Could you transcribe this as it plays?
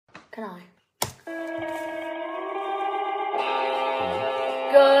Can I?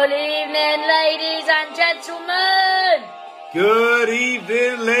 Good evening, ladies and gentlemen. Good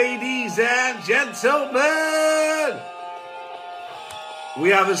evening, ladies and gentlemen. We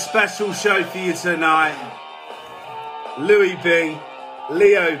have a special show for you tonight. Louis B,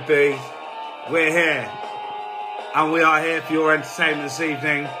 Leo B, we're here. And we are here for your entertainment this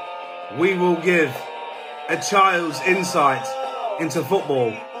evening. We will give a child's insight into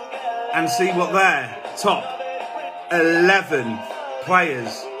football and see what their top 11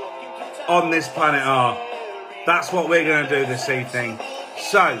 players on this planet are. That's what we're going to do this evening.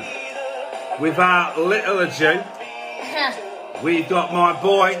 So, without little ado, we've got my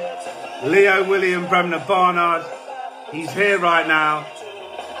boy, Leo William Bremner Barnard. He's here right now.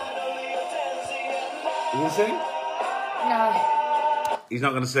 You going to sing? No. He's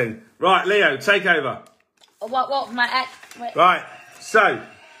not going to sing. Right, Leo, take over. What? My ex? Wait. Right, so,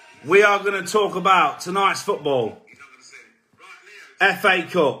 we are going to talk about tonight's football. FA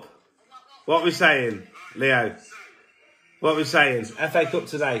Cup. What are we saying, Leo? What are we saying? FA Cup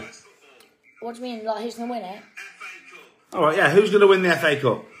today. What do you mean? Like, who's going to win it? All right, yeah. Who's going to win the FA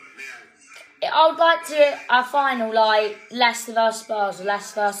Cup? I would like to a final like Leicester versus Spurs or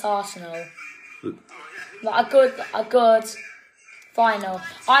Leicester versus Arsenal. Like a good final.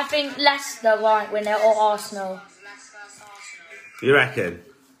 I think Leicester won't win it or Arsenal. You reckon?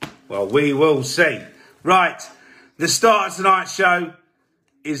 Well, we will see. Right. The start of tonight's show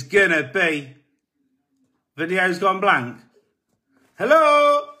is gonna be... Video's gone blank.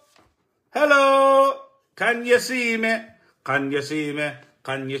 Hello? Hello? Can you see me? Can you see me?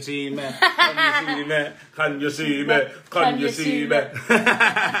 Can you see me? Can you see me? Can you see me? Can you see me?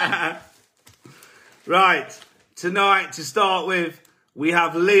 Right. Tonight, to start with, we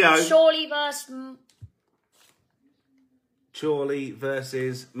have Leo. Chorley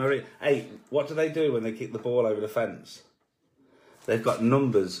versus Marie. Hey, what do they do when they kick the ball over the fence? They've got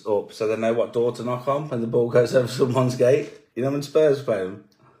numbers up so they know what door to knock on when the ball goes over someone's gate. You know when Spurs play them?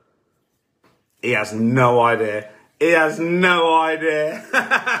 He has no idea. He has no idea.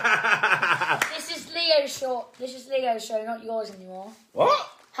 This is Leo's show. This is Leo's show, not yours anymore.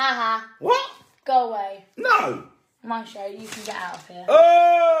 What? Haha. What? Go away. No. My show. You can get out of here.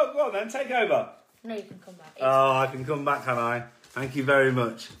 Oh, go on then. Take over. No, you can come back. Oh, I can come back, can I? Thank you very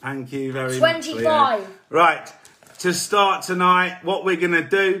much. Thank you very 25. much, Leo. Right. To start tonight, what we're going to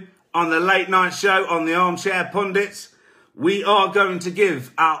do on the late night show on the Armchair Pundits, we are going to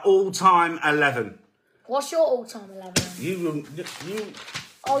give our all-time 11. What's your all-time 11? You.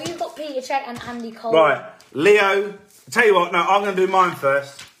 Oh, you've got Peter Cech and Andy Cole. Right, Leo. Tell you what. No, I'm going to do mine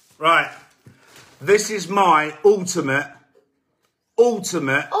first. Right. This is my ultimate. Oh, I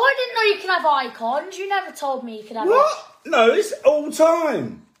didn't know you could have icons. You never told me you could have. What? No, it's all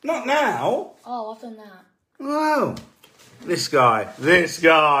time. Not now. Oh, I've done that. Oh, this guy.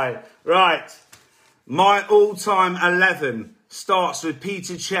 Right. My all-time 11 starts with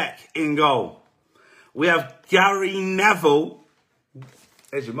Peter Cech in goal. We have Gary Neville.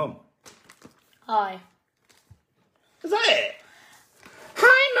 There's your mum. Hi. Is that it?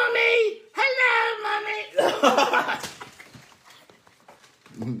 Hi, Mummy. Hello, Mummy.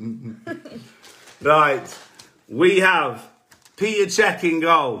 Right. We have Peter Cech in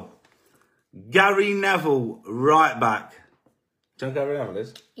goal. Gary Neville, right back. Do you know who Gary Neville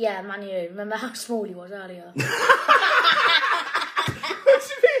is? Yeah, Man U. Remember how small he was earlier? What do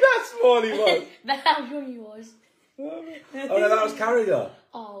you mean how small he was? Remember how young he was? Oh, no, that was Carragher.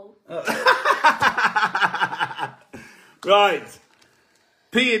 Oh. Right.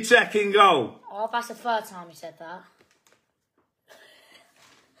 Peter Cech in goal. Oh, that's the third time he said that.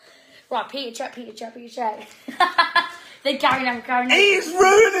 Right, Peter Cech. Then Gary Neville. He's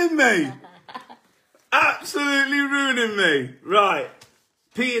ruining me. Absolutely ruining me. Right.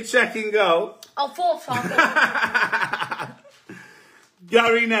 Peter Cech in goal. Oh, fourth time.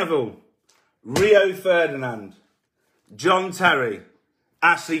 Gary Neville. Rio Ferdinand. John Terry.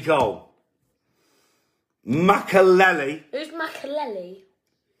 Ashley Cole. Makaleli. Who's Makaleli?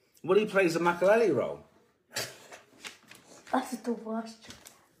 Well, he plays the Makaleli role. That's the worst.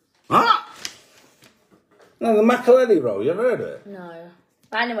 Huh? No, the Makaleli role. You ever heard of it? No.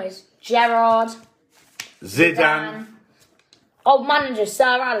 But anyways, Gerard. Zidane. Old manager,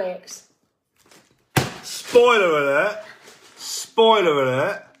 Sir Alex. Spoiler alert.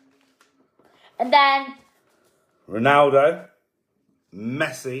 And then... Ronaldo.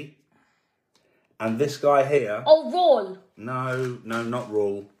 Messi. And this guy here. Oh, Raul. No, not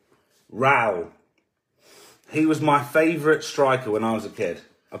Raul. Raul. He was my favourite striker when I was a kid.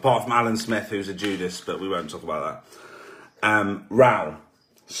 Apart from Alan Smith, who's a Judas, but we won't talk about that. Raul.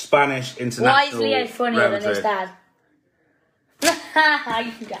 Spanish international. Why is Leo funnier than his Madrid. dad?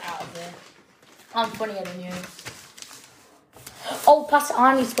 You can get out of here. I'm funnier than you. Oh, plus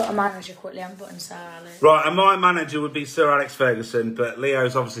I need to put a manager quickly. I'm putting Sir Alex. Right, and my manager would be Sir Alex Ferguson, but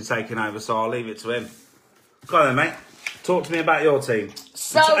Leo's obviously taking over, so I'll leave it to him. Go on then, mate. Talk to me about your team.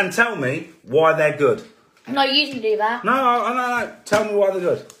 And tell me why they're good. No, you can do that. No. Tell me why they're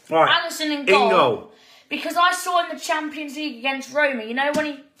good. Right. Alisson in goal. Because I saw in the Champions League against Roma, you know when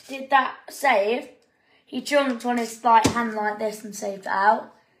he did that save? He jumped on his hand like this and saved it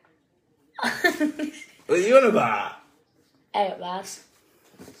out. What are you on about? Hey up, lads.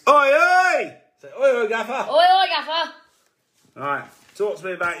 Oi, oi! Say oi, oi, gaffer. Oi, oi, gaffer. Right, talk to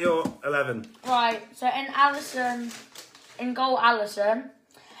me about your 11. Right, so in goal, Alisson.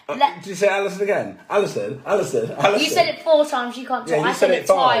 Did you say Alisson again? Alisson. You said it 4 times, you can't talk. Yeah, I said it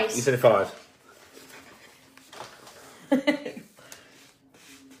 5. twice. You said it 5.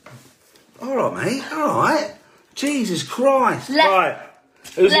 All right, mate. All right. Jesus Christ. Right.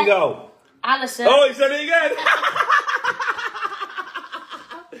 Who's in goal? Alisson. Oh, he said it again.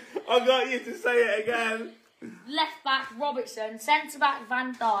 I got you to say it again. Left back, Robertson. Centre back,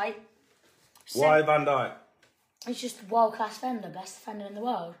 Van Dijk. Why Van Dijk? He's just a world-class defender, best defender in the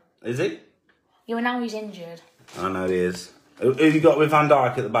world. Is he? Yeah, well, now he's injured. I know he is. Who you got with Van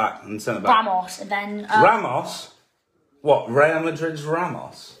Dijk at the back and centre back? Ramos, and then... Ramos? What, Real Madrid's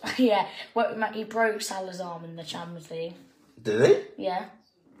Ramos? Yeah, well, he broke Salah's arm in the Champions League. Did he? Yeah.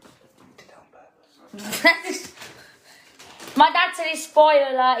 Did it on purpose. My dad said he's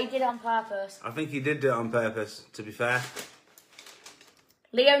spoiler, he did it on purpose. I think he did do it on purpose, to be fair.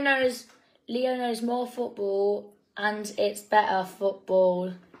 Leo knows more football, and it's better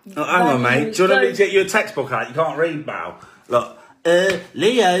football. Oh, hang on, mate. Do you want me to get you a textbook out? You can't read now. Look.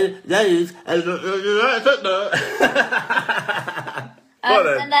 Leo knows. And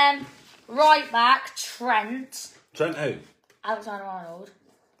then right back, Trent. Trent who? Alexander-Arnold.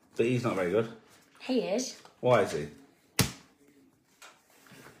 But he's not very good. He is. Why is he?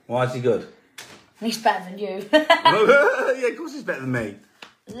 Why is he good? He's better than you. Yeah, of course he's better than me.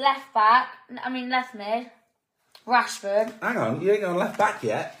 Left mid. Rashford. Hang on, you ain't gone left back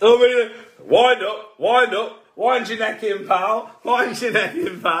yet. Oh, wind up. Wind your neck in, pal.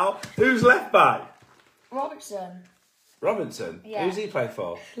 Who's left back? Robertson? Yeah. Who's he play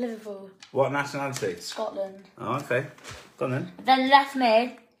for? Liverpool. What nationality? Scotland. Oh, okay. Go on then. Then left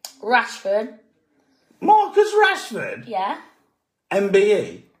mid, Rashford. Marcus Rashford? Yeah.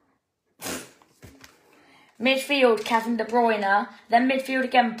 MBE? Midfield, Kevin De Bruyne. Then midfield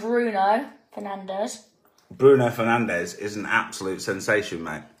again, Bruno Fernandes. Bruno Fernandes is an absolute sensation,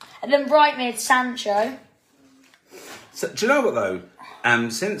 mate. And then right mid, Sancho. So, do you know what, though?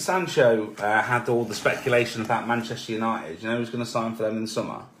 Since Sancho had all the speculation about Manchester United, you know who's going to sign for them in the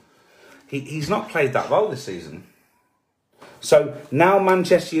summer? He's not played that well this season. So now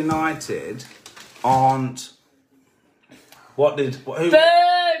Manchester United aren't... Who? Boo!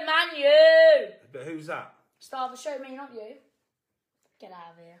 Man U! But who's that? Star of the show, me, not you. Get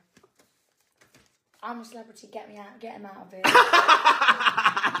out of here. I'm a celebrity, get him out of here.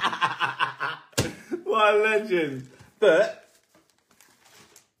 What a legend. But,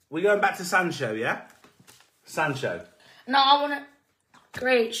 we're going back to Sancho, yeah? Sancho. No, I want to...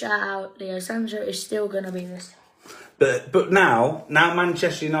 Great shout out, Leo. Sancho is still going to be this. But now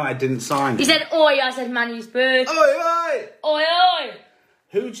Manchester United didn't sign him. He said, oi, I said, man, he's boo. Oi, oi! Oi, oi!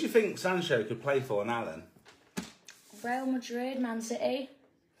 Who do you think Sancho could play for now, then? Real Madrid, Man City.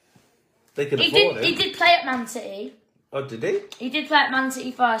 They could afford him. He did play at Man City. Oh, did he? He did play at Man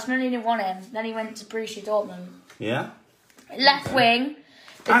City first, and then he didn't want him. Then he went to Borussia Dortmund. Yeah? Left wing.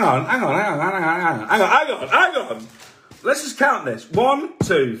 Hang on. Let's just count this. 1,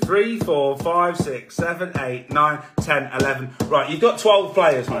 2, 3, 4, 5, 6, 7, 8, 9, 10, 11. Right, you've got 12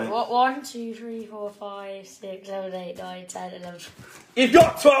 players, mate. What? 1, 2, 3, 4, 5, 6, 7, 8, 9, 10, 11. You've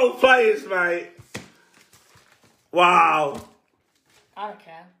got 12 players, mate. Wow. I don't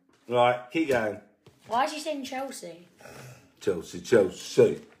care. Right, keep going. Why is he saying Chelsea? Chelsea.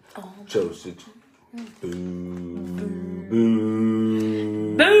 Oh. Chelsea. Boo.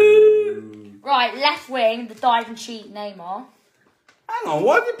 Boo. Boo! Right, left wing, the diving cheat Neymar. Hang on,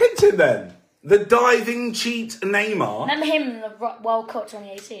 why have you picked him then? The diving cheat Neymar? Remember him in the World Cup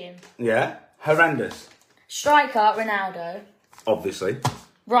 2018? Yeah, horrendous. Striker, Ronaldo. Obviously.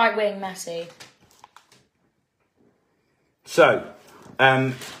 Right wing, Messi. So,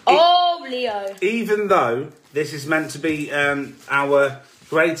 Leo. even though this is meant to be our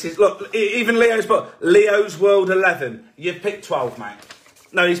greatest... Look, even Leo's World 11. You've picked 12, mate.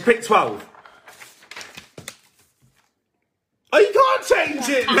 No, he's picked 12. Oh, you can't Change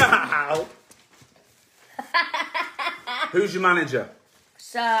it now. Who's your manager?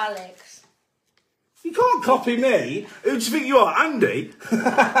 Sir Alex. You can't copy me. Who do you think you are, Andy?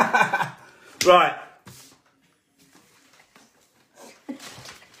 Right.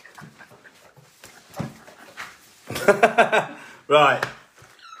 Right.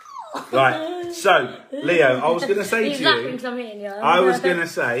 Right. So, Leo, I was going to say to you, I was going to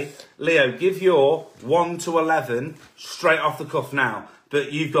say, Leo, give your 1 to 11 straight off the cuff now.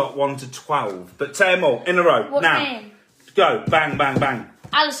 But you've got 1 to 12. But say them all in a row. What's now. name? Go. Bang, bang, bang.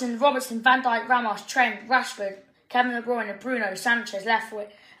 Alisson, Robertson, Van Dijk, Ramos, Trent, Rashford, Kevin De Bruyne, Bruno, Sanchez, left wing,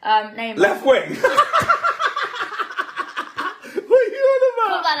 Neymar. Left wing. What are you on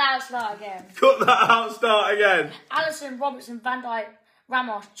Cut about? that out, start again. Cut that out, start again. Alisson, Robertson, Van Dijk,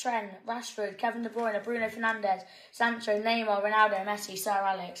 Ramos, Trent, Rashford, Kevin De Bruyne, Bruno Fernandes, Sancho, Neymar, Ronaldo, Messi, Sir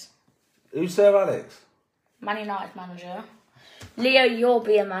Alex. Who's Sir Alex? Man United manager. Leo, you'll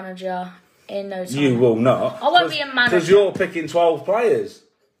be a manager in no time. You will not. I won't be a manager. Because you're picking 12 players.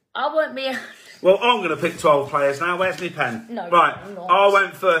 I won't be a... Well, I'm going to pick 12 players now. Where's my pen? No, right. I'm not. I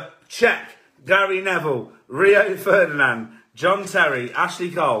went for Czech, Gary Neville, Rio Ferdinand, John Terry,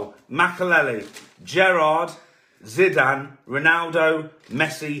 Ashley Cole, Makelele, Gerrard, Zidane, Ronaldo,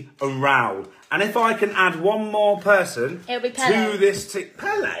 Messi and Raul. And if I can add one more person It'll be Pele. to this team...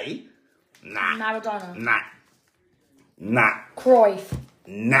 Pele? Nah. Maradona. Nah. Cruyff.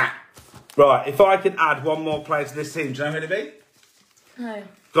 Nah. Right, if I could add one more player to this team, do you know who it'd be? No.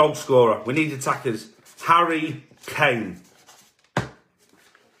 Goal scorer. We need attackers. Harry Kane.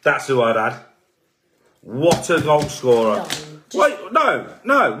 That's who I'd add. What a goal scorer. Wait,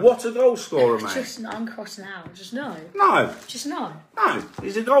 no. What a goal scorer, mate. Just, I'm crossing out. Just no. No. Just no. No.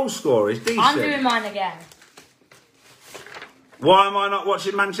 He's a goal scorer. He's decent. I'm doing mine again. Why am I not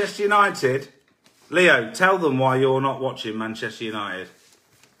watching Manchester United? Leo, tell them why you're not watching Manchester United.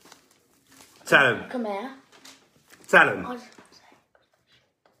 Tell them. Come here. Tell them.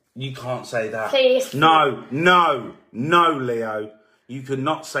 You can't say that. Please. No, Leo. You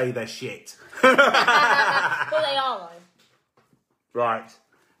cannot say they're shit. Well, they are, though. Right.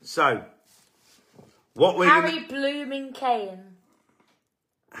 So, what we Harry Blooming Kane.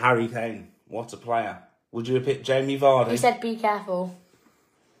 Harry Kane. What a player. Would you have picked Jamie Vardy? He said be careful.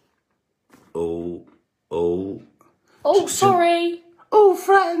 Oh. Oh, sorry. Oh,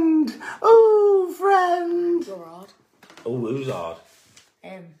 friend. Gerrard. Oh, who's hard?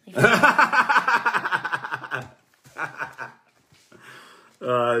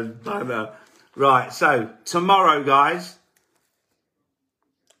 Banner. Right, so tomorrow, guys.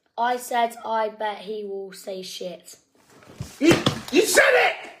 I said I bet he will say shit. You said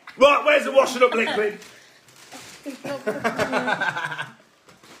it! Right, where's the washing up liquid?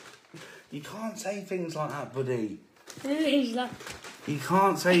 You can't say things like that, buddy. He's like... You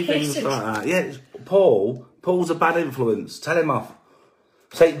can't say things like that. Yeah, it's Paul. Paul's a bad influence. Tell him off.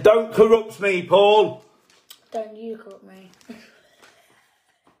 Say, don't corrupt me, Paul. Don't you corrupt me.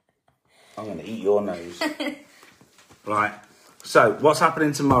 I'm going to eat your nose. Right. So, what's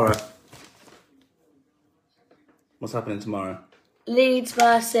happening tomorrow? What's happening tomorrow? Leeds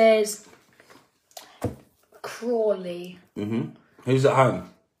versus Crawley. Who's at home?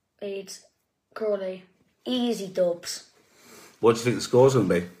 Leeds. Crawley. Easy dubs. What do you think the score's going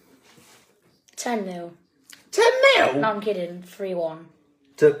to be? 10-0. 10-0? No, I'm kidding. 3-1.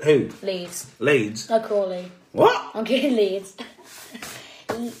 To who? Leeds. Leeds? No, Crawley. What? I'm kidding, Leeds.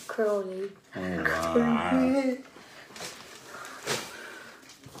 Eat Crawley. Right.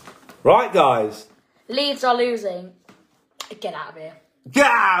 Right, guys. Leeds are losing. Get out of here. Get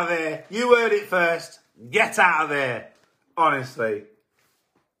out of here. You heard it first. Get out of there. Honestly.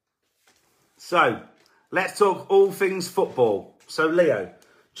 So, let's talk all things football. So, Leo,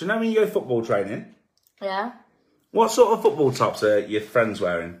 do you know when you go football training? Yeah? What sort of football tops are your friends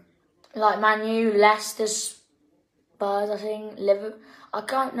wearing? Like Man U, Leicester, Spurs, I think. Liverpool. I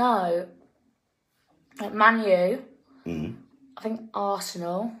don't know. Like Man U. I think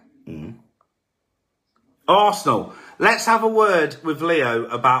Arsenal. Arsenal. Let's have a word with Leo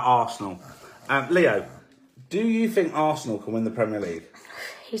about Arsenal. Leo, do you think Arsenal can win the Premier League?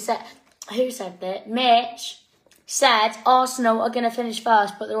 Who said that? Mitch said Arsenal are going to finish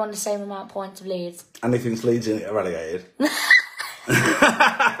first, but they're on the same amount of points of Leeds. And he thinks Leeds are relegated.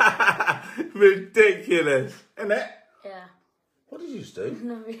 Ridiculous, isn't it? Yeah. What did you just do?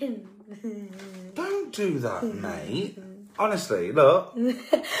 Nothing. Don't do that, mate. Honestly, look.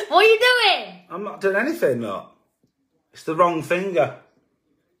 What are you doing? I'm not doing anything, look. It's the wrong finger.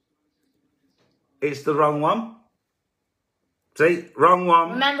 It's the wrong one. See? Wrong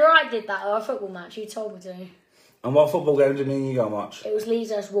one. Remember I did that at a football match. You told me to. And what football game did you go and watch? It was Leeds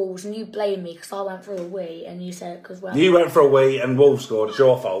vs Wolves, and you blamed me because I went for a wee, and you said because well. You went for a wee and Wolves scored. It's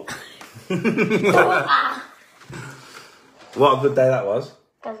your fault. What a good day that was.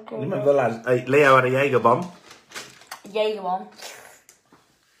 That's good. You remember the lads? Hey, Leo had a Jaeger bomb. Jaeger bomb.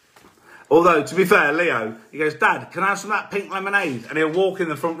 Although, to be fair, Leo, he goes, Dad, can I have some of that pink lemonade? And he'll walk in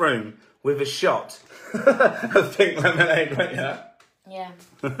the front room with a shot of pink lemonade, won't you? Yeah.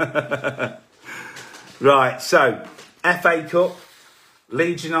 Right, so, FA Cup,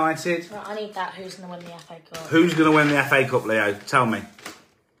 Leeds United. Right, I need that. Who's going to win the FA Cup? Who's going to win the FA Cup, Leo? Tell me.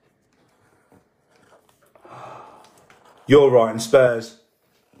 You're right, and Spurs.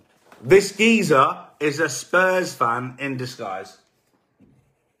 This geezer is a Spurs fan in disguise.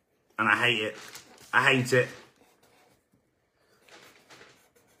 And I hate it. I hate it.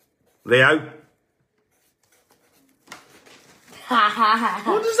 Leo? Ha ha ha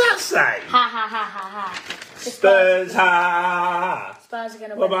ha. What does that say? Ha ha ha ha ha. Spurs, ha! Spurs are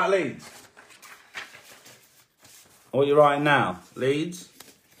going to win. What about Leeds? What are you writing now? Leeds?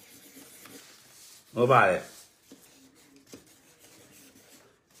 What about it?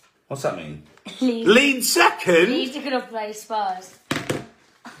 What's that mean? Leeds second? Leeds are going to play Spurs.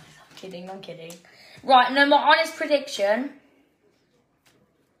 I'm kidding. Right, no, my honest prediction.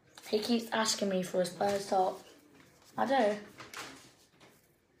 He keeps asking me for a Spurs top. I do.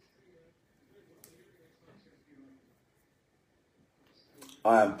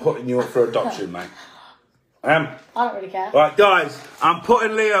 I am putting you up for adoption, mate. I am. I don't really care. Right, guys, I'm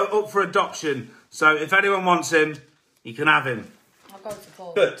putting Leo up for adoption. So if anyone wants him, you can have him. I'll go to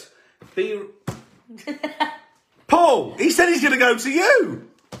Paul. But be... Paul, he said he's going to go to you.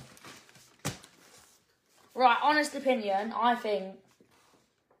 Right, honest opinion, I think...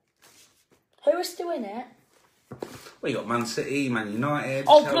 Who is still in it? Well, you got Man City, Man United,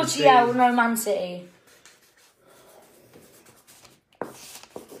 Oh, Chelsea. bloody hell, no, Man City.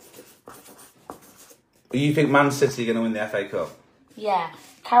 You think Man City are going to win the FA Cup? Yeah.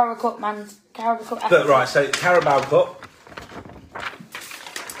 Carabao Cup. But right, so Carabao Cup.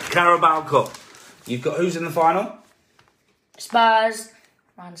 Carabao Cup. You've got who's in the final? Spurs,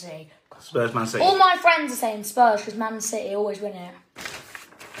 Man City. Spurs, Man City. All my friends are saying Spurs because Man City always win it.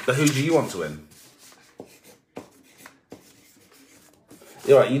 But who do you want to win?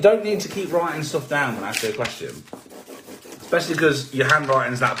 You're right, you don't need to keep writing stuff down when I ask you a question. Especially because your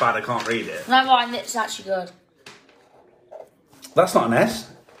handwriting's that bad I can't read it. No, right, it's actually good. That's not an S.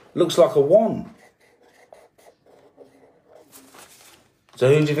 Looks like a 1. So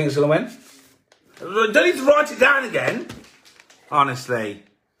who do you think's going to win? Don't need to write it down again. Honestly.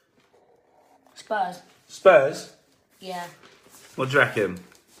 Spurs. Spurs? Yeah. What do you reckon?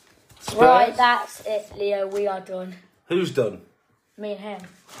 Spurs? Right, that's it, Leo. We are done. Who's done? Me and him.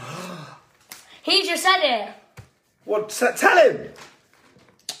 He just said it. What? Tell him.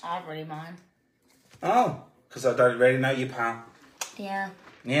 I don't really mind. Oh, because I don't really know you, pal. Yeah.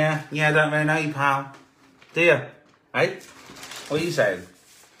 Yeah, I don't really know you, pal. Do you? Hey? What are you saying?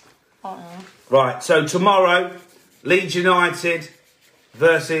 I don't know. Right, so tomorrow, Leeds United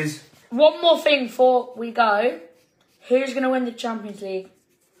versus... One more thing before we go. Who's going to win the Champions League?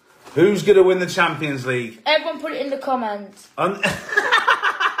 Who's going to win the Champions League? Everyone put it in the comments.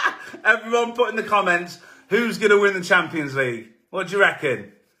 Everyone put in the comments, who's going to win the Champions League? What do you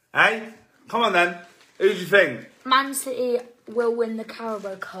reckon? Hey? Come on then. Who do you think? Man City will win the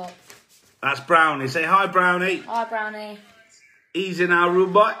Carabao Cup. That's Brownie. Say hi, Brownie. Hi, Brownie. Easy now,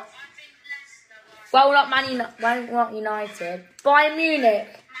 rude boy. Well, not United. Bayern Munich.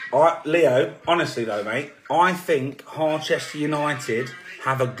 Leo, honestly though, mate, I think Harchester United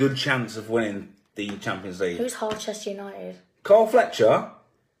have a good chance of winning the Champions League. Who's Harchester United? Carl Fletcher,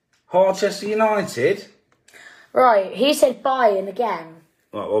 Harchester United. Right, he said Bayern again.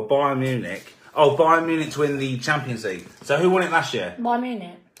 Right, well, Bayern Munich. Oh, Bayern Munich to win the Champions League. So who won it last year? Bayern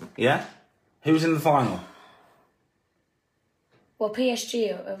Munich. Yeah? Who was in the final? Well,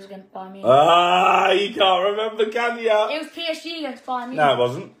 PSG, it was against Bayern Munich. Ah, you can't remember, can you? It was PSG against Bayern Munich. No, it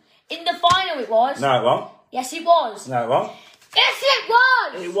wasn't. In the final it was. No, it wasn't. Yes, it was. No, it wasn't. Yes, it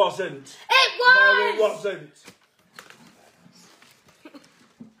was. It wasn't. It was. No, it wasn't.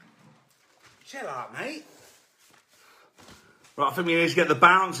 Chill out, mate. Right, I think we need to get the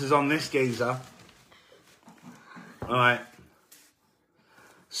bouncers on this geezer. All right.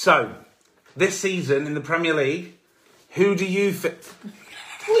 So, this season in the Premier League, who do you think...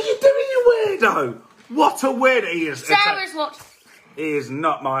 What are you doing, you weirdo? What a weirdo he is. Sarah's what? He is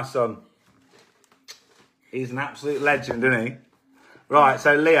not my son. He's an absolute legend, isn't he? Right,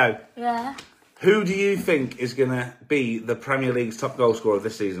 so Leo. Yeah. Who do you think is going to be the Premier League's top goal scorer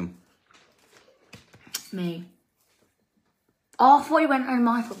this season? Me. Oh, I thought you went on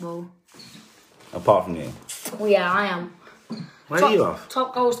my football. Apart from you. Well, yeah, I am. Where are you off?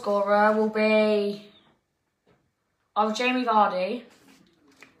 Top goal scorer will be either Jamie Vardy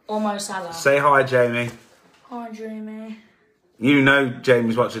or Mo Salah. Say hi, Jamie. Hi, Jamie. You know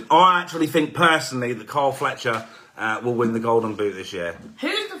Jamie's watching. I actually think personally that Carl Fletcher will win the Golden Boot this year.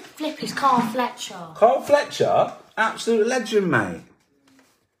 Who the flip is Carl Fletcher? Carl Fletcher? Absolute legend, mate.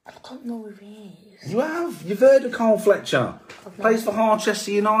 I don't know who he is. You have. You've heard of Carl Fletcher. Plays for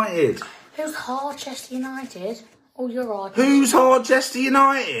Harchester United. Who's Harchester United? Oh, you're right. Who's Harchester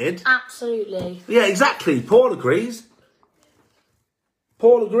United? Absolutely. Yeah, exactly. Paul agrees.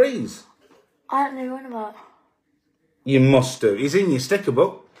 Paul agrees. I don't know what about. You must do. He's in your sticker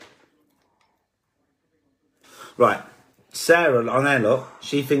book. Right. Sarah, on there, look.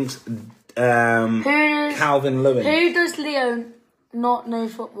 She thinks Calvin Lewin. Who does Leo not know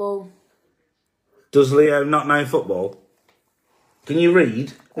football? Does Leo not know football? Can you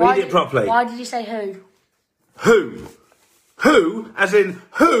read? Read it properly. Why did you say who? Who? Who? As in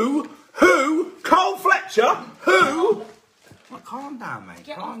who? Who? Carl Fletcher? Who? Well, calm down, mate.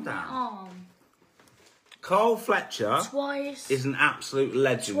 Calm down. Carl Fletcher is an absolute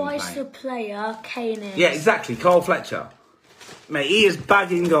legend, Twice mate. the player Kane is. Yeah, exactly. Carl Fletcher. Mate, he is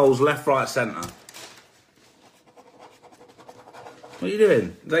bagging goals left, right, centre. What are you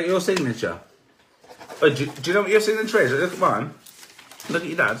doing? Is that your signature? Oh, do you know what your signature is? Look at mine. Look at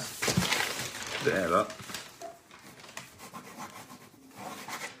your dad's. There, look.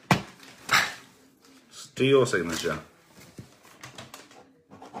 Do your signature.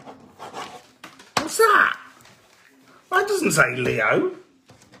 What's that? That doesn't say Leo.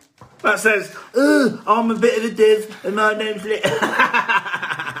 That says, I'm a bit of a div and my name's Leo.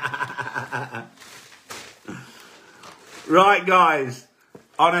 Right, guys.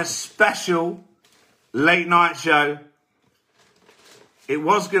 On a special late night show. It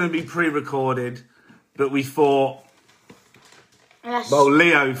was going to be pre-recorded, but we thought, well,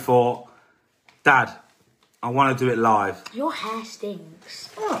 Leo thought, Dad, I want to do it live. Your hair stinks.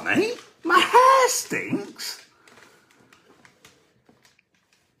 Oh, mate. My hair stinks.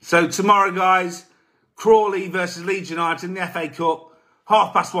 So tomorrow, guys, Crawley versus Leeds United in the FA Cup.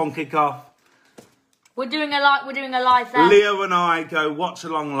 1:30 kick-off. We're doing a live there. Leo and I go watch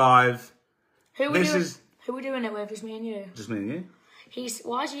along live. Who are we doing it with? It's me and you. Just me and you.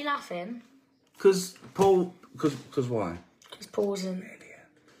 Why is he laughing? Because why? Because Paul's an idiot.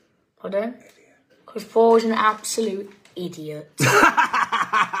 Pardon? Because Paul's an absolute idiot.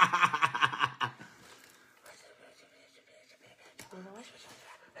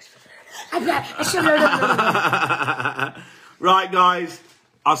 Right, guys.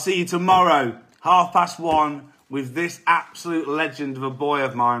 I'll see you tomorrow, 1:30, with this absolute legend of a boy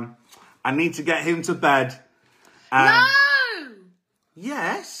of mine. I need to get him to bed. No!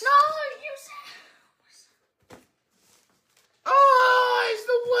 Yes. No, you said... Oh, it's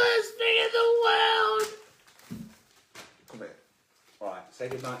the worst thing in the world. Come here. All right, say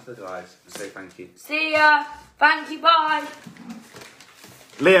goodnight to the guys and say thank you. See ya. Thank you, bye.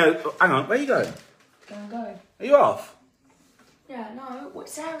 Leo, hang on, where are you going? Gonna go. Are you off? Yeah, no,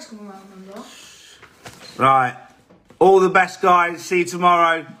 Sarah's coming around, remember? Right. All the best, guys. See you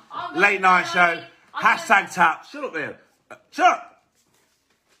tomorrow. Late night show. Hashtag tap. Shut up, Leo. Shut up.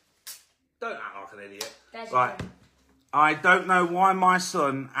 Don't act like an idiot. Right. I don't know why my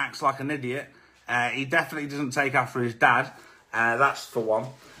son acts like an idiot. He definitely doesn't take after his dad. That's for one.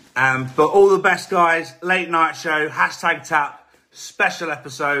 But all the best, guys. Late night show. Hashtag tap. Special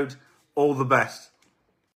episode. All the best.